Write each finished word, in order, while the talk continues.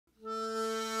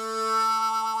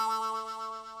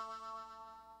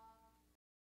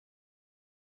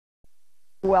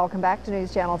Welcome back to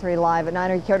News Channel 3 Live at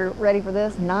 9. Are you ready for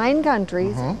this? 9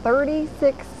 countries,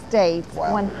 36 states,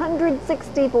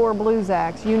 164 blues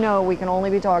acts. You know we can only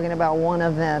be talking about one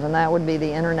event, and that would be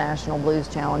the International Blues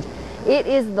Challenge. It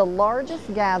is the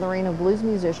largest gathering of blues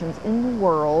musicians in the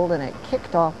world, and it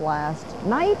kicked off last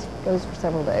night. Goes for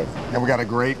several days. And we got a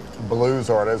great blues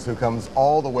artist who comes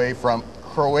all the way from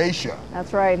Croatia.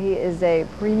 That's right. He is a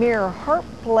premier harp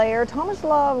player,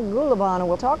 Tomislav Goluban, and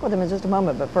we'll talk with him in just a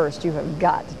moment. But first, you have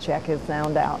got to check his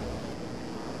sound out.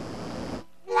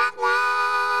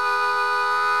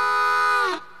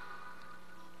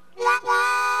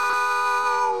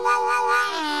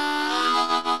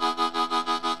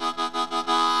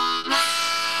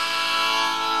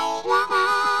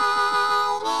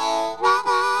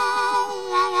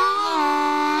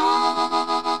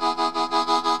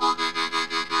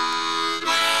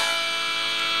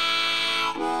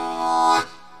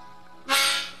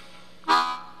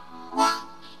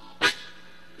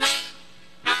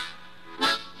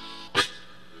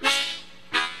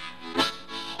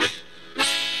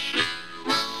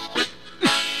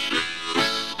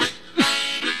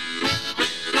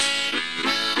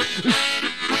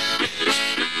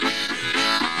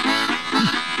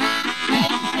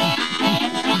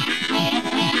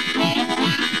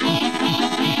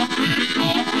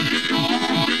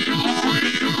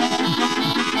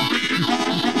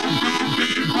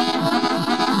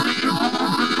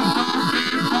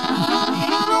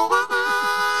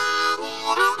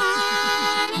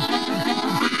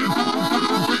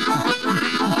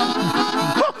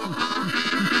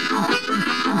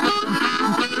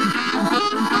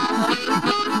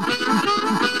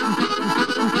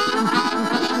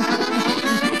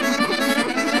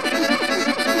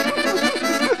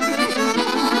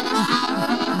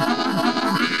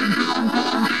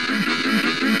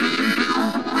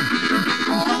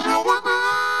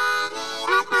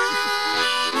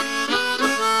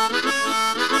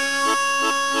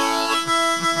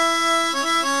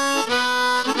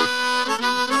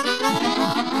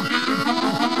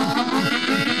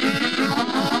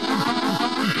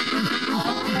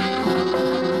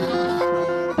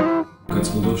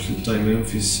 Došli u taj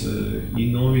Memphis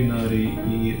i novinari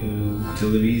i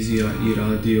televizija i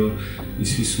radio i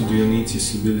svi sudionici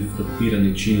su bili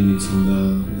frapirani činjenicom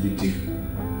da biti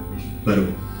prvo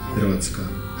Hrvatska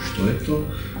što je to,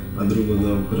 a drugo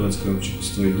da u Hrvatskoj uopće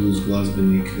postoji blues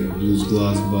glazbenik, blues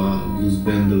glazba, blues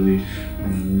bendovi.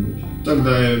 Tako da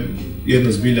je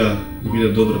jedna zbilja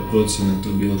dobra procjena to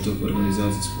bilo tog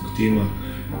organizacijskog tima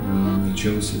na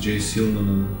čelu sa Jay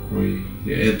Silmanom koji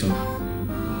je eto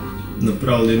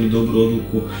napravili jednu dobru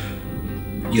odluku,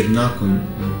 jer nakon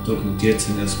tog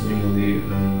natjecanja smo imali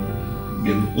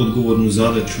jednu odgovornu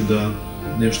zadaću da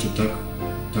nešto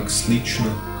tak slično,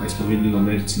 kaj smo vidjeli u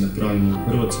Americi, napravimo u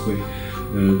Hrvatskoj.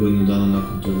 Godinu dana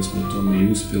nakon toga smo u tome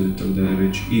i uspjeli, tako da je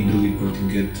već i drugi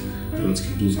kontingent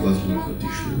hrvatskih blues glazbenika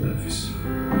otišli u Memphis.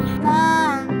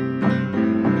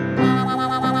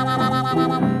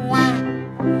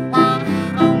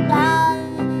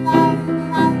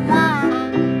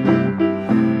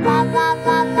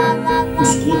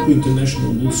 U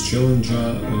International Blues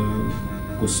Challenge-a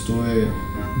postoje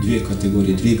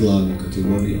dvije glavne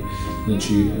kategorije.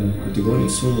 Znači, kategorija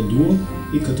solo duo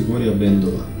i kategorija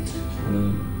bendova.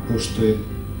 Pošto je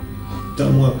ta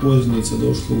moja pozivnica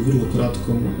došla u vrlo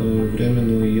kratkom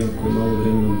vremenu i jako je malo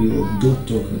vremena bilo do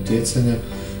tog natjecanja,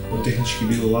 tehnički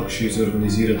bilo lakše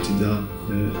izorganizirati da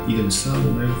idem sam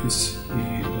u Memphis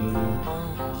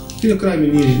i na kraju mi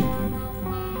nije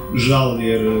žal,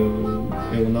 jer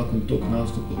evo nakon tog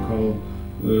nastupa kao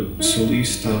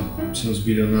solista sam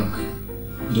zbilja onak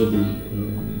dobio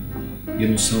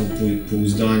jedno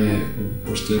samopouzdanje,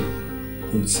 pošto je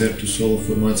koncert u solo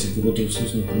formaciji, pogotovo s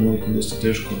usnom harmonikom, dosta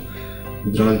teško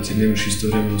odraditi jer nemaš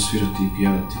istovremeno svirati i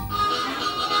pjevati.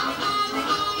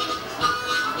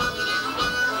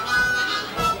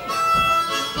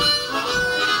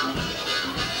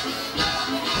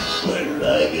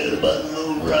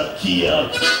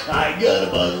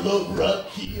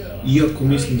 Iako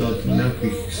mislim da od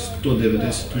nekakvih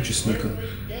 190 učesnika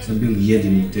sam bil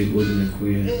jedini te godine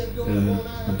koji je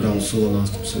napravio solo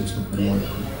nastup sa usnom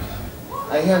harmonikom.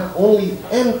 I have only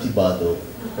empty bottle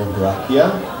of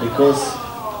rakia because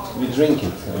we drink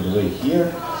it on the way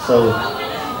here, so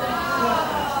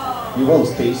you won't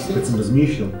taste it. Kad sam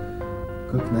razmišljao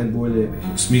kako najbolje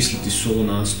smisliti solo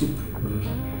nastup,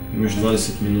 imaš 20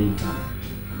 minuta.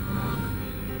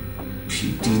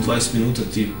 Tih 20 minuta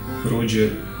ti prođe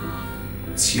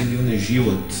cijeli onaj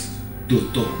život do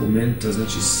tog momenta,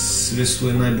 znači sve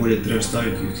svoje najbolje trebaš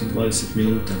staviti u tih 20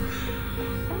 minuta.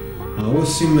 A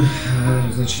osim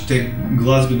znači, te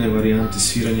glazbene varijante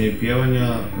sviranja i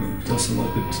pjevanja, htio sam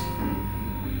opet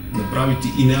napraviti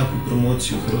i nekakvu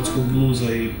promociju hrvatskog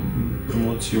bluza i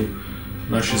promociju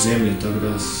naše zemlje, tako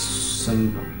da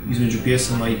sam između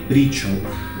pjesama i pričao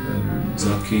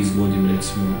zake izvodim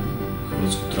recimo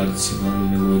hrvatsku tradicionalnu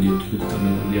melodiju, od kud ta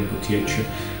melodija potječe.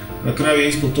 Na kraju je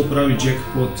ispod to pravi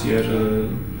jackpot jer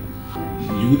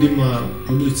ljudima,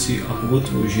 publici, a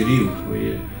pogotovo žiriju koji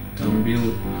je tamo bilo,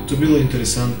 to je bilo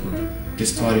interesantno, te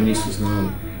stvari nisu znali.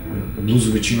 O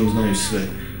bluzu većinom znaju sve,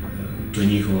 to je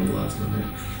njihova glazba.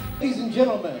 Ladies and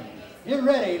gentlemen, get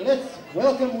ready, let's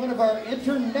welcome one of our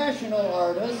international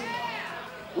artists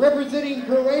representing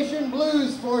Croatian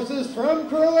blues forces from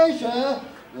Croatia.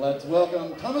 Let's welcome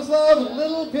Tomislav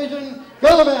Little Pigeon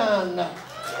Goluban.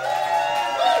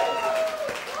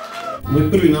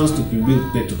 Moj prvi nastup je bil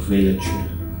 5. veljače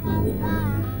u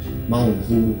malom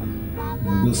klubu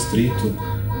na Bill Streetu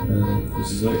koji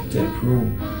se zove Tap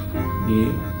Room i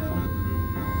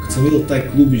kad sam vidio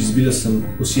taj klubić zbilja sam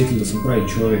osjetio da sam pravi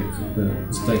čovjek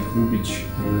za taj klubić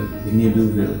jer nije bil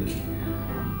veliki.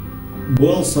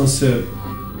 Bojao sam se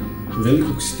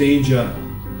velikog stage-a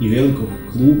i velikog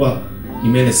kluba i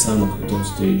mene samog na tom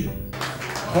stage-u.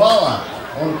 Hvala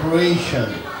on Croatian.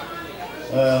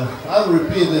 I'll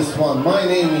repeat this one. My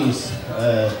name is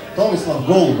Tomislav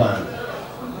Goluban.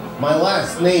 My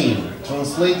last name,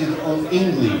 translated on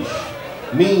English,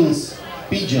 means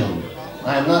pigeon.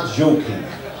 I am not joking.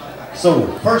 So,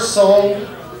 first song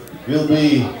will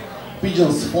be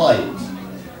Pigeon's Flight,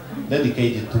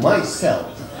 dedicated to myself.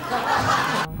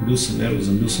 Bil sam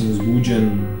nervozan, bil sam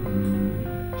uzbuđen,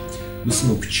 bil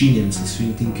sam općinjen sa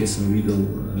svim tim koje sam vidio.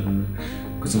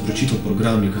 Kad sam pročitao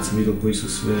program i kad sam vidio koji su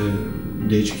sve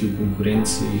dečki u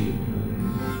konkurenciji,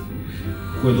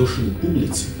 ko je došao u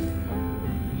publici,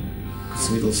 kad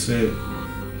sam vidio sve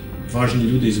važni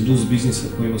ljude iz blues biznisa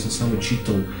kojima sam samo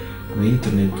čitao na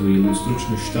internetu ili u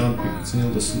stručnoj štampi, kad sam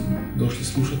vidio da su došli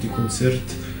slušati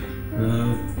koncert,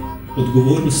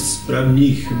 odgovornost spram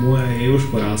njih moja je još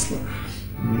porasla.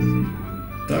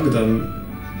 Tako da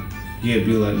je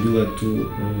bila tu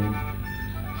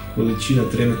količina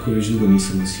treme koju već dugo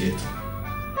nisam osjetio.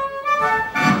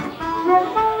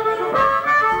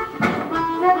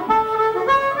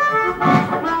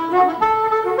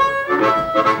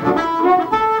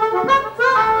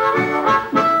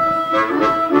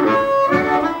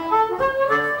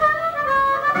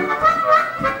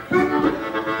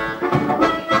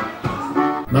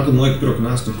 Nakon mojeg prvog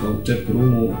nastupa u Tap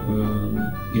Roomu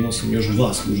imao sam još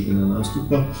 2 službena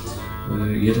nastupa.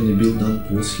 Jedan je bil dan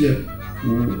poslije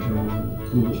u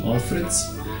klubu Alfreds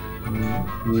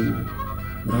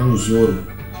u ranu zoru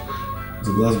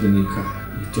za glazbenika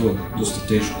i to dosta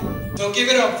teško. So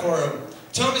give it up for him.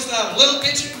 Tomislav Little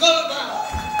Pigeon Goluban.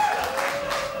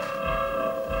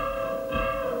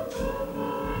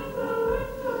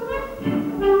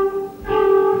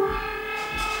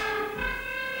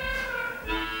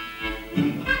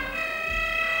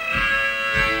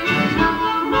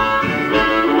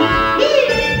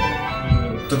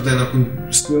 Tako da je nakon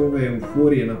sve ove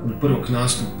euforije, nakon prvog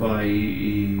nastupa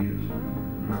i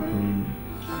nakon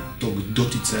tog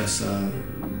doticaja sa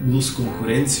blues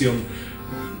konkurencijom,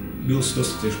 bilo se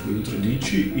dosta teško ujutro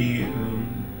dići i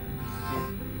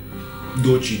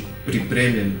doći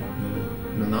pripremljen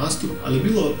na nastup, ali je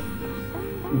bilo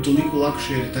utoliko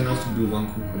lakše jer je taj nastup bio van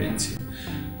konkurencije.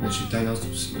 Znači, taj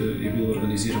nastup je bio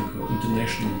organiziran kao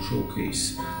International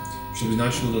Showcase, što bi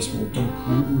značilo da smo u tom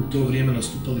klubu u to vrijeme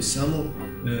nastupali samo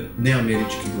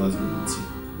neamerički glazbenici,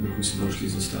 koji su došli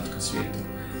iz ostatka svijeta.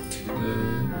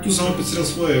 Tu sam opet sreo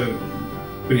svoje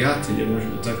prijatelje,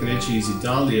 možemo tako reći, iz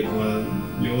Italije, pa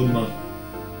je odmah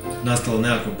nastala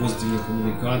nekakva pozitivna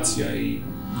komunikacija i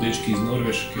dečki iz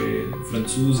Norveške,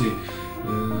 Francuzi.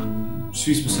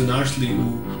 Svi smo se našli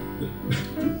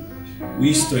u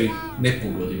istoj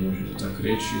nepogodi, možemo tako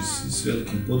reći, s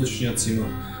velikim podršnjacima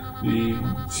i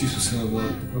svi su se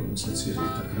nagledali kako smo sad svirali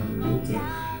tako rano jutra,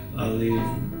 ali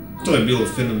to je bilo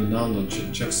fenomenalno,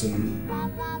 čak sam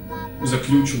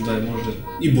zaključio da je možda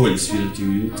i bolje svirati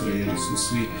ujutro jer su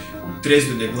svi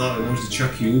trezvene glave, možda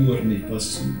čak i umorni pa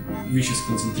su više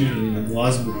skoncentrirani na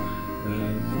glazbu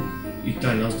i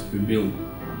taj nastup je bio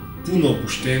puno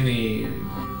opušteniji.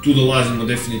 Tu dolazimo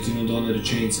definitivno do one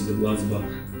rečenice da glazba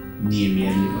nije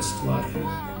mjerljiva stvar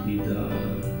i da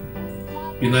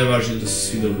je najvažnije da se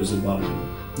svi dobro zabavljamo.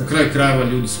 Na kraju krajeva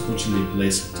ljudi su počeli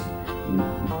plesati u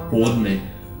podne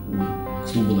u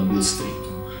klubu na Bill Streetu,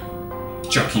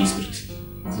 čak i ispred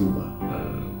kluba,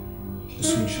 po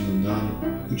sunčanom danu,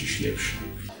 kućiš ljepše.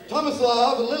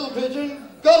 Tomislav Little Pigeon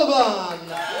Goluban.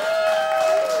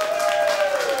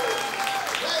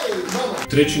 Hey.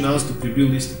 Treći nastup je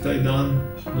bil isti taj dan,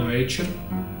 na večer,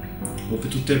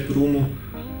 opet u Tap Roomu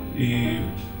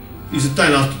i za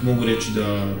taj nastup mogu reći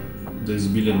da je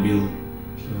zbilja bil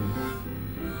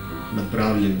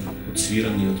napravljen,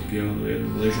 odsviran i otpjevan u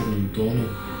jednom ležernom tonu.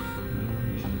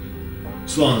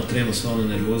 Sva ona trema, sva ona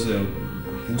nervoza je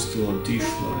pustila,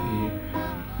 otišla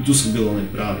i tu sam bio onaj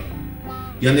pravi.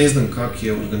 Ja ne znam kako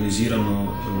je organizirano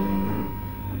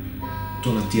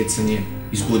to natjecanje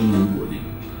iz godine u godinu,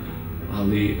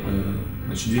 ali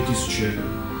znači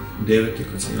 2009.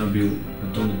 kad sam ja bio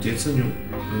na tom natjecanju,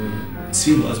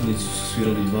 svi glazbenici su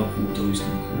svirali 2 puta u istom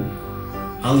klubu,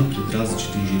 ali pred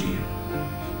različitim žirijama.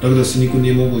 Tako da se niko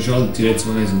nije mogao žaliti,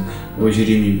 recimo, ne znam, ovaj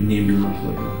žiri mi nije bilo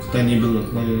naklonjeno. Taj nije bilo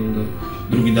naklonjeno, onda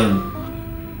drugi dan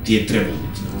ti je trebalo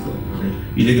biti naklonjeno,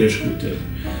 ne? Ide greška u tebi.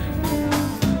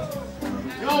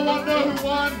 Y'all want to know who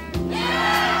won?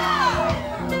 Yeah!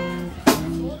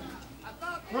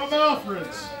 From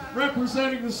Alfred's,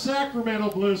 representing the Sacramento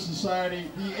Blues Society,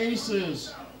 the Aces,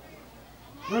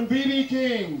 from BB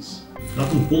Kings.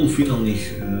 Nakon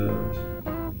polufinalnih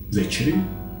večeri,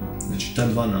 znači ta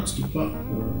 2 nastupa,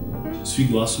 svi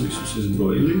glasovi su se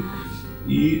zbrojili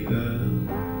i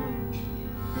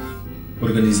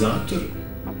organizator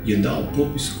je dao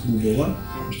popis klubova,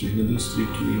 što ih na Bill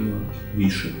Streetu ima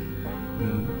više,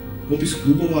 popis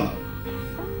klubova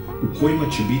u kojima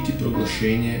će biti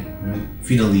proglašenje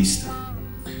finalista.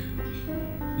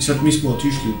 I sad mi smo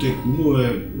otišli u te klubove,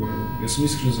 ja sam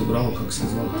iskreno zabrao kako se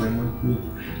zvao taj moj klub,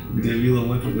 gdje je bilo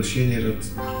moje proglašenje, jer od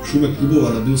šume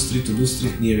klubova na Bill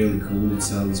Street nije velika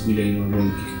ulica, ali zbilja ima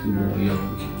velikih klubova i jako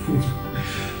ih je puno.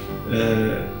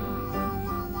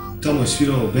 Tamo je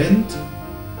svirao band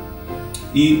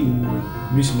i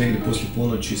mislim negdje poslije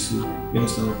ponoći su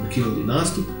jednostavno prekinuli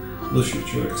nastup, došao je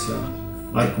čovjek sa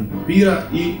arkom papira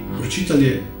i pročitali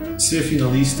je sve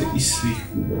finaliste iz svih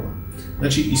klubova.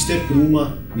 Znači, iz te Ruma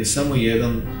je samo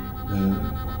jedan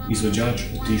izvođač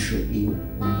otišao u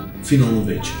finalnu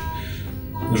večer.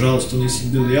 Nažalost, to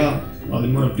nisam bil ja, ali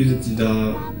moram priznati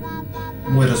da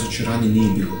moje razočaranje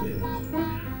nije bilo veliko.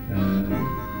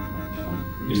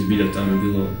 Jer zbilja tamo je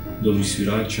bilo dobrih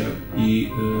svirača i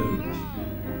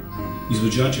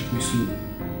izvođača koji su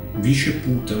više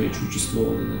puta već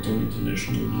učestvovali na tom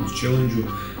International Blues Challenge-u,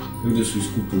 gdje su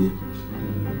iskupili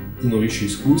puno više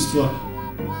iskustva.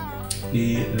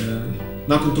 I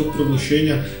nakon tog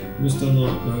proglašenja, jednostavno,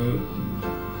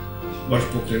 baš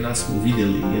pokraj nas smo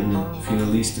vidjeli jedne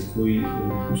finaliste koji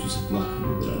su se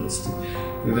plakali od radosti.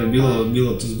 Tako da je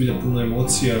bilo to zbilja puno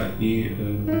emocija i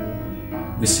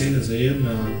veselja za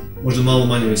jedna, možda malo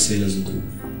manje veselja za drugu.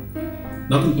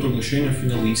 Nakon proglašenja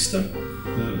finalista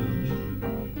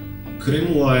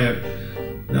krenula je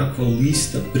nekakva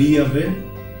lista prijave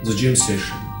za jam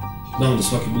session. Znamo da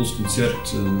svaki blues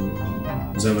koncert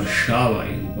završava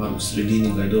ili bar u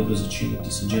sredini ga je dobro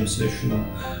začiniti sa jam sessionom,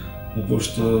 a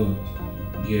pošto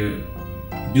je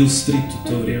Bill Street u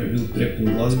to vrijeme bil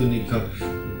prepun glazbenika,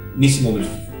 nisi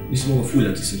mogao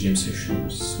fuljati sa jam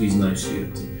sessionom, svi znaju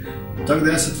svirati. Tako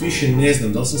da ja sad više ne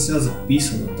znam da li sam se ja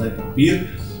zapisao na taj papir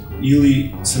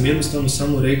ili sam jednostavno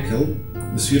samo rekao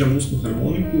da sviram usnu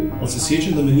harmoniku, ali se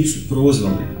sjećam da me nisu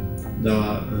prozvali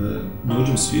da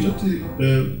dođem svirati,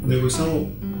 nego je samo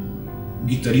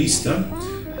gitarista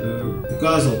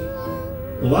pokazao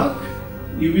ovak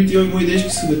i u biti ovi moji dečki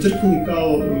su me trknuli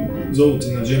kao zovu te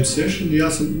na jam session i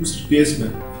ja sam usred pjesme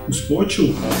uskočil.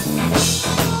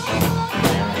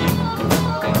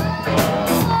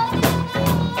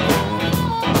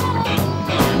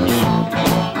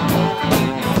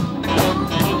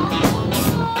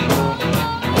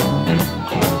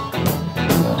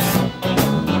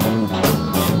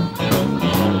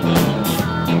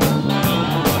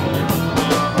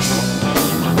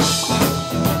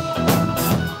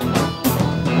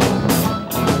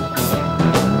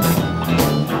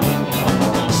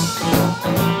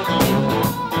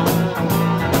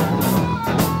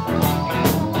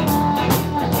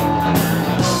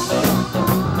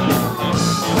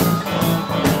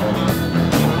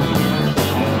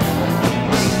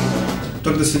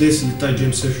 Tako da se desili taj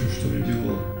jam session što mi je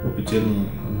bilo opet jedno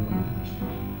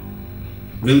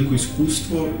veliko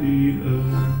iskustvo i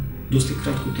dosta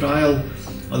kratko trajal,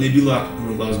 ali je bilo jako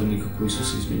puno glazbenika koji su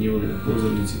se izmjenjivali na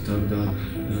pozornici, tako da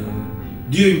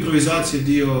dio improvizacije,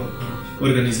 dio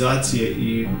organizacije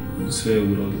i sve je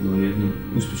urodilo jednim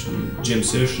uspješnim jam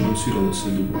sessionom, sviralo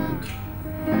se dugo unutra.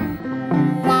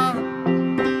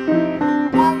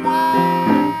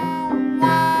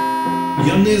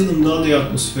 Ja ne znam da li je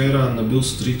atmosfera na Bill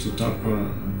Streetu takva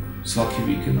svaki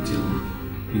vikend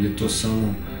ili je to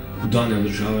samo u dane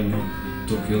održavanja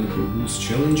tog velikog blues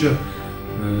challenge-a.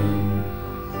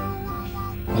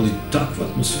 Ali takva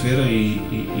atmosfera i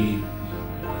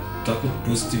takva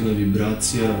pozitivna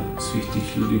vibracija svih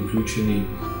tih ljudi uključeni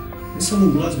ne samo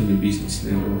u glazbeni biznis,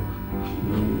 nego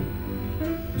u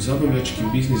zabavljački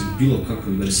biznis bilo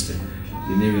kakve vrste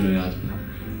je nevjerojatno.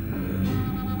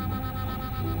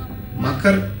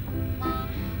 Makar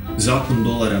zakon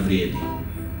dolara vrijedi.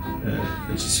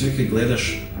 Znači sve kad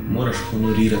gledaš moraš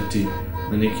honorirati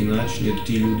na neki način jer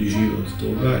ti ljudi žive od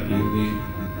toga ili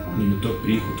njim je to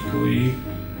prihod koji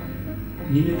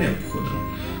njim je neophodan.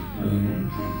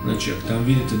 Znači ako tamo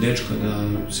vidite dečka da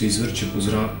se izvrće po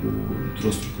zraku u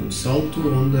trostrukom saltu,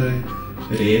 onda je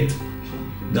red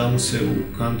da mu se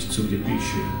u kanticu gdje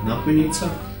piše napojnica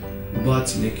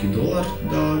ubaci neki dolar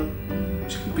da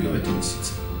će kupi nove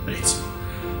tenisice, recimo.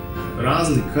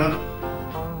 Razlika,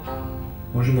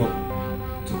 možemo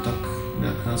to tako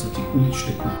nekako nazvati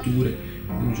ulične kulture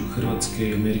između Hrvatske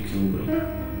i Amerike ogromne.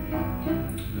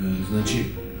 Znači,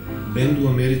 bend u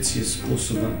Americi je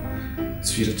sposoban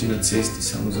svirati na cesti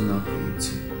samo za napojnice.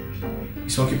 I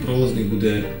svaki prolaznik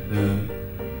bude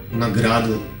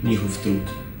nagradil njihov trud.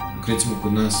 Recimo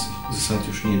kod nas za sad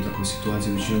još nije takva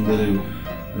situacija, većinom gledaju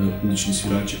ulični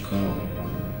svirače kao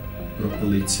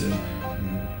propalice,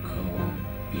 kao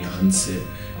pijance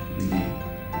ili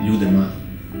ljude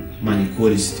manje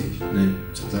koristi, ne,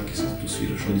 sad tako sad tu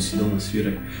sviraš, odi si doma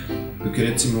sviraj. Dok je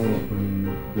recimo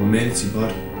u Americi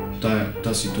bar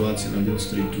ta situacija na Bill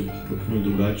Streetu potpuno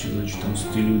drugačija, znači tamo su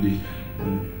ti ljudi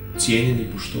cijenjeni,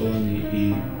 poštovani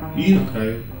i na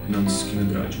kraju financijski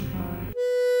nagrađeni.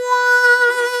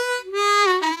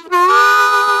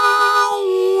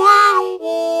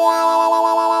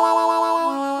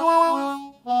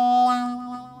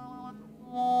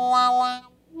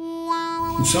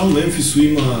 U samom Memphisu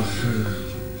ima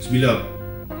zbilja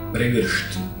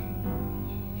pregršt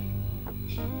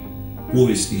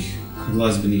povijesnih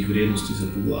glazbenih vrijednosti za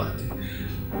pogledati.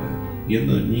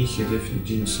 Jedna od njih je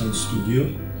definitivno SUN studio,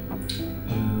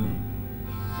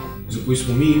 za koji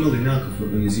smo mi imali nekakav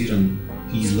organiziran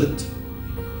izlet,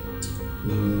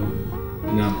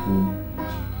 nekako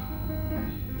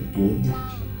popodne.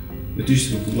 Otišli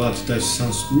smo pogledati taj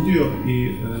SUN studio i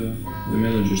moj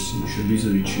menadžer Siniša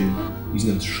Bizović je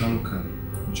iznad šanka,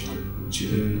 znači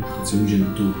kad se uđe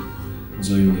na tu,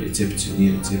 nazovimo recepciju,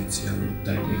 nije recepcija, ali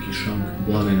taj neki šank,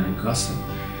 blagajna i kasa,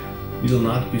 vidio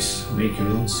natpis Make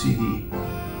your own CD,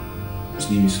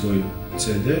 snimi svoj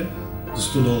CD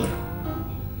za $100.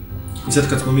 I sad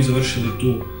kad smo mi završili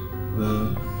tu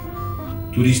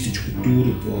turističku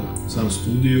turu po SUN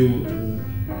studiju,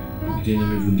 gdje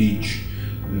nam je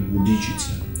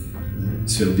vodičica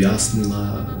sve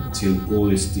objasnila, cijelu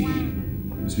povijest i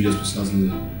zbilja smo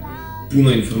saznali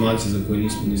puno informacija za koje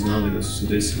nismo ni znali da su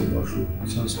se desile baš u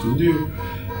SUN studiju.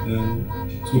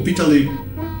 Smo pitali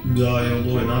da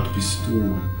je ovaj natpis tu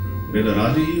reda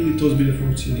radi ili to zbilja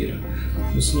funkcionira.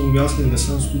 Da su nam objasnili da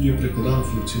SUN studio preko dana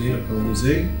funkcionira kao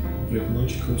muzej, preko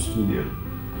noći kao studio.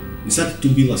 I sad je tu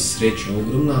bila sreća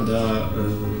ogromna da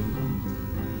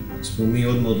smo mi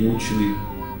odmah odlučili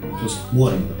to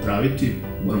moramo napraviti,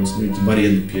 moramo snimiti bar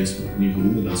jednu pjesmu u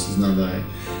knjigu da se zna da je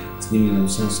snimljena u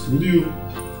SUN studiju.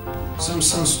 Sam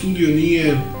SUN studio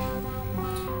nije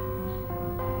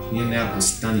nekakva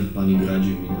stani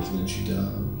građevina, znači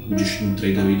da uđeš unutra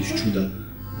i da vidiš čuda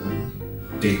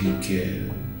tehnike,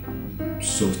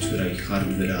 softvera i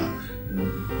hardvera,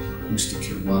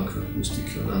 akustike ovakve,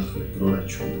 akustike onakve,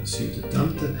 proračuna, svi te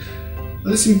tamte.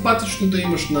 Ali je simpatično da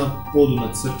imaš na podu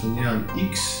nacrtan jedan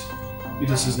X i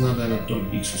da se zna da je na tom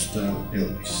X-u stajao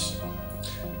Elvis.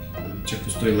 Čak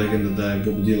postoji legenda da je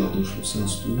Bob Dylan došao u SUN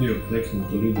studio, kleknuo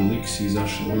to ljubo X i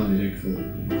izašao van i rekao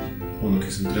ono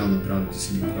kad sam trebao napraviti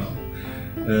sam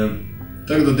napravio.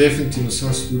 Tako da definitivno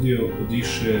SUN studio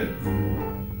odiše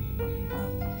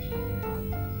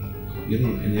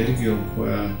jednom energijom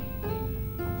koja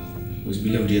je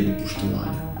zbilja vrijedna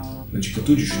poštovanja. Znači kad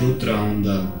uđeš unutra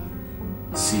onda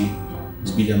si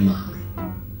zbilja mali,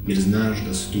 jer znaš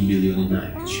da su tu bili oni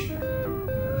najveći.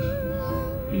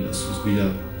 I da su zbilja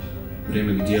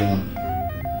vremenog dijela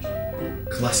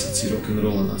klasici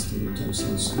rock'n'rolla nastali u tom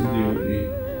SUN studiju i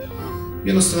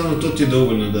jednostavno to ti je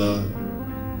dovoljno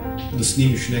da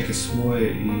snimiš neke svoje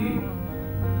i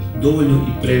dovoljno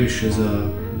i previše za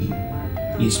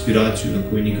inspiraciju na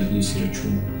koju nikad nisi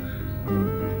računao.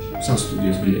 SUN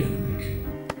studio zbilja ima neke.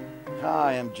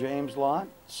 Hi, I'm James Lott,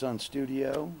 SUN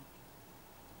Studio,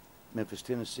 Memphis,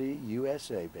 Tennessee,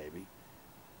 USA, baby.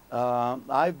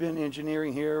 I've been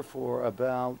engineering here for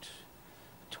about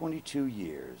 22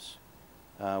 years.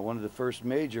 One of the first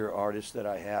major artists that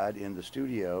I had in the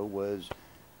studio was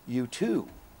U2.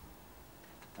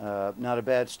 Not a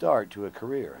bad start to a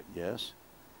career, yes.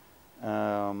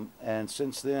 And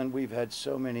since then, we've had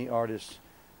so many artists.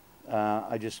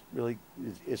 I just really,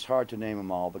 it's hard to name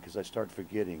them all because I start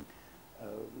forgetting.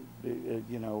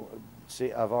 You know,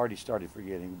 see, I've already started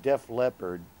forgetting. Def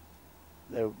Leppard,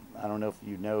 I don't know if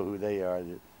you know who they are,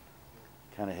 the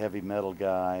kind of heavy metal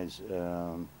guys.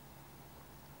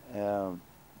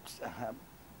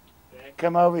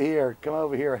 Come over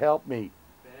here, help me.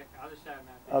 Beck, I'll just shout them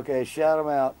out. Okay, shout them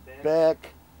out.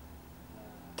 Beck,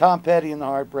 Tom Petty and the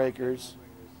Heartbreakers.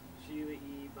 Sheila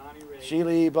E., Bonnie Raitt.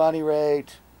 Sheila E., Bonnie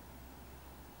Raitt.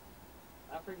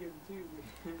 I forget them too.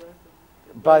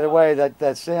 By the way,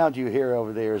 that sound you hear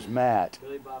over there is Matt.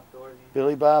 Billy Bob Thornton.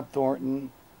 Billy Bob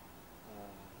Thornton.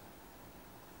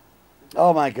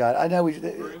 Oh my God! I know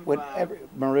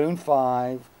Maroon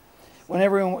 5.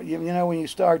 Whenever you know, when you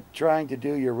start trying to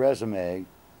do your resume,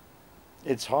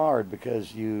 it's hard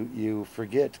because you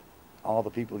forget all the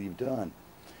people you've done.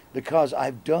 Because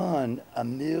I've done a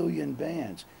million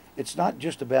bands. It's not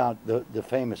just about the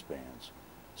famous bands.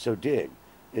 So dig.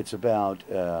 It's about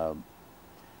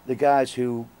the guys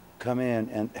who come in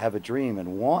and have a dream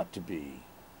and want to be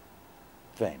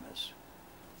famous.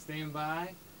 Stand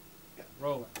by.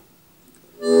 Rolling.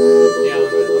 Yeah, on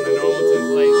the normal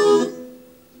template.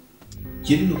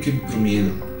 Jedino kaj bi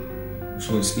promijenio u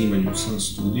svojem snimanju u SUN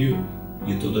studiju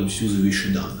je to da bi si uzeo više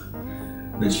dana.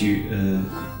 Znači,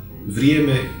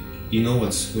 vrijeme i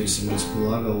novac s kojim sam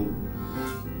raspolagao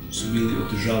su bili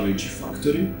otežavajući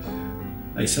faktori,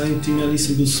 a i samim tim ja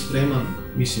nisam bio spreman,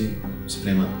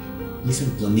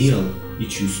 nisam planirao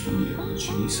ići u studiju,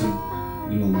 znači nisam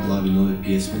imao u glavi nove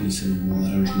pjesme, nisam imao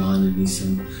aranžmane,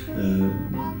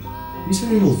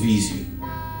 nisam imao viziju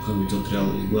kako bi to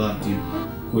trebalo izgledati,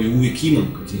 koju uvijek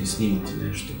imam kad idem snimati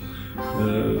nešto.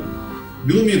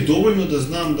 Bilo mi je dovoljno da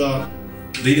znam da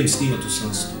idem snimati u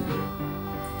SUN studiju.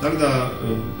 Tako da,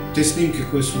 te snimke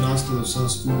koje su nastale u SUN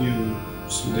studiju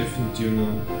su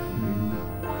definitivno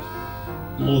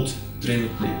plod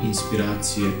trenutne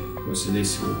inspiracije koja se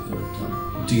desila upravo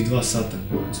tamo. U tih 2 sata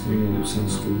koje smo imali u SUN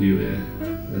studiju je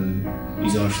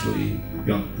izašlo i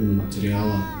jako puno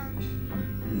materijala.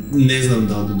 Ne znam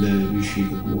da li bude više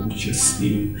ikad moguće s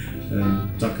njim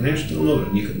tak nešto, ali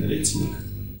dobro, nikad ne reci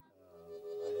nikad.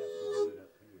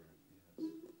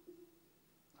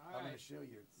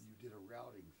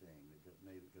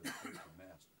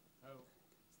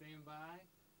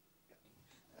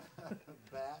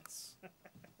 Bats.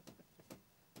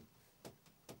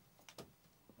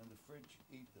 And the French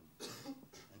eat them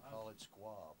and call it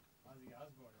squab.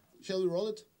 Shall we roll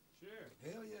it? Sure.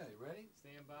 Hell yeah, you ready?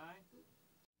 Stand by.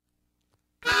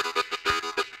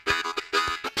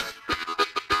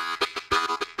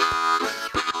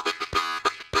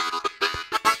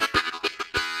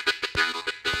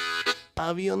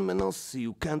 Avion me nosi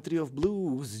u country of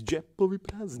blues, džepovi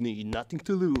prazni, nothing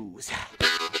to lose.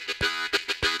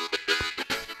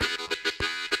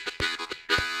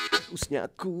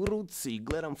 Usnjak u ruci,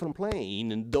 gledam from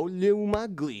plane, dolje u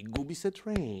magli, gubi se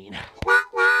train.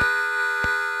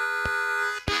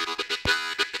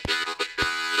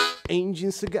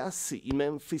 Engine se gasi,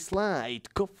 Memphis light,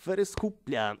 kofere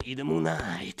skupljam, idem u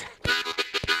night.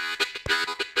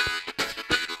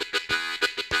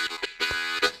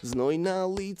 Znoj na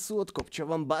licu,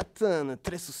 otkopčavam batan,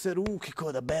 tresu se ruke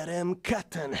ko da berem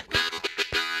katan.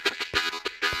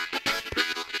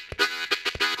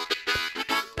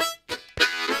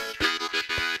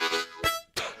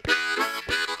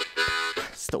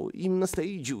 Stojim na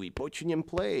stage-u i počinjem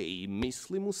play,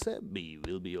 mislim u sebi,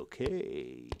 will be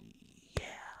okay.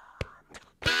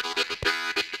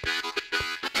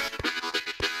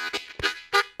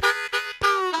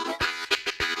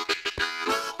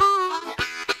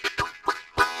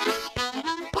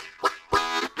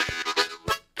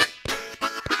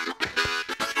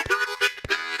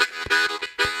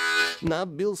 Na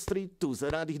Bill Streetu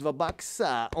zaradih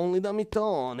 $2, only da mi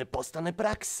to ne postane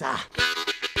praksa.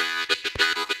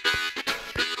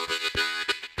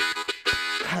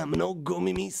 A mnogo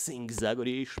mi missing,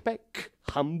 Zagorje i špek,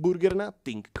 hamburger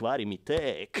nothing, kvari mi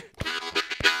tek.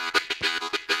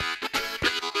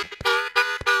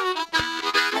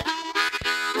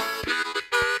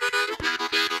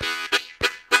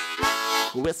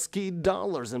 Whiskey,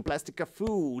 dollars and plastica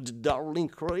food, darling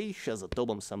Croatia, za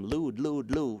tobom sam lud,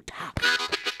 lud, lud.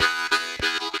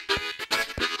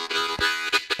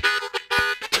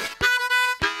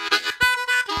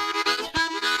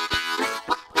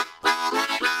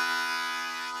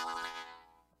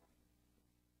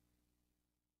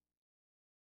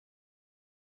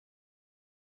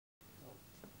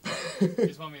 You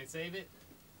just want me to save it?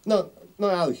 No,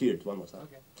 I'll hear it one more time.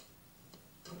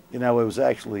 You know, it was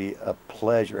actually a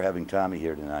pleasure having Tommy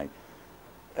here tonight.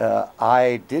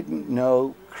 I didn't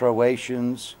know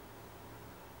Croatians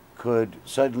could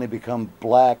suddenly become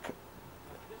black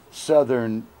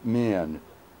Southern men.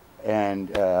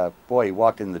 And boy, he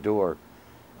walked in the door,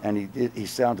 and he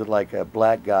sounded like a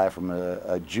black guy from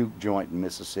a juke joint in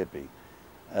Mississippi.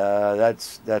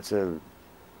 That's a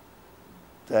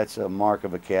mark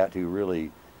of a cat who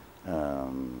really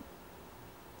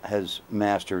has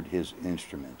mastered his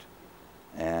instrument,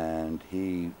 and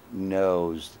he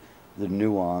knows the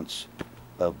nuance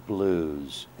of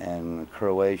blues. And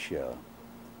Croatia,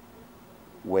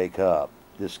 wake up,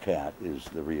 this cat is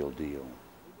the real deal.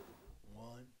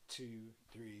 1, 2,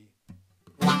 3.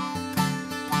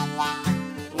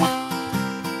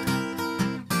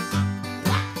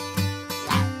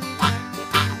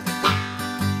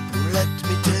 Let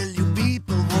me tell you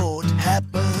people what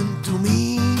happened to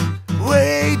me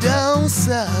way down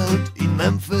south in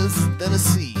Memphis,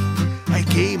 Tennessee. I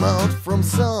came out from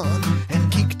SUN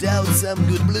and kicked out some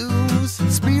good blues.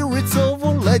 Spirits of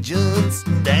old legends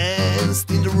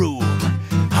danced in the room.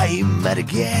 I met a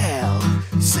gal,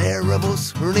 Sarah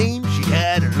was her name. She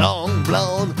had long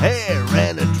blonde hair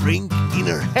and a drink in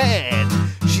her hand.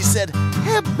 She said,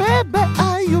 "Hey baby,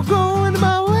 are you going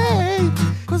my way?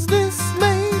 'Cause this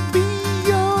may be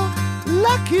your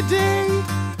lucky day."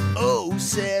 Oh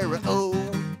Sarah, oh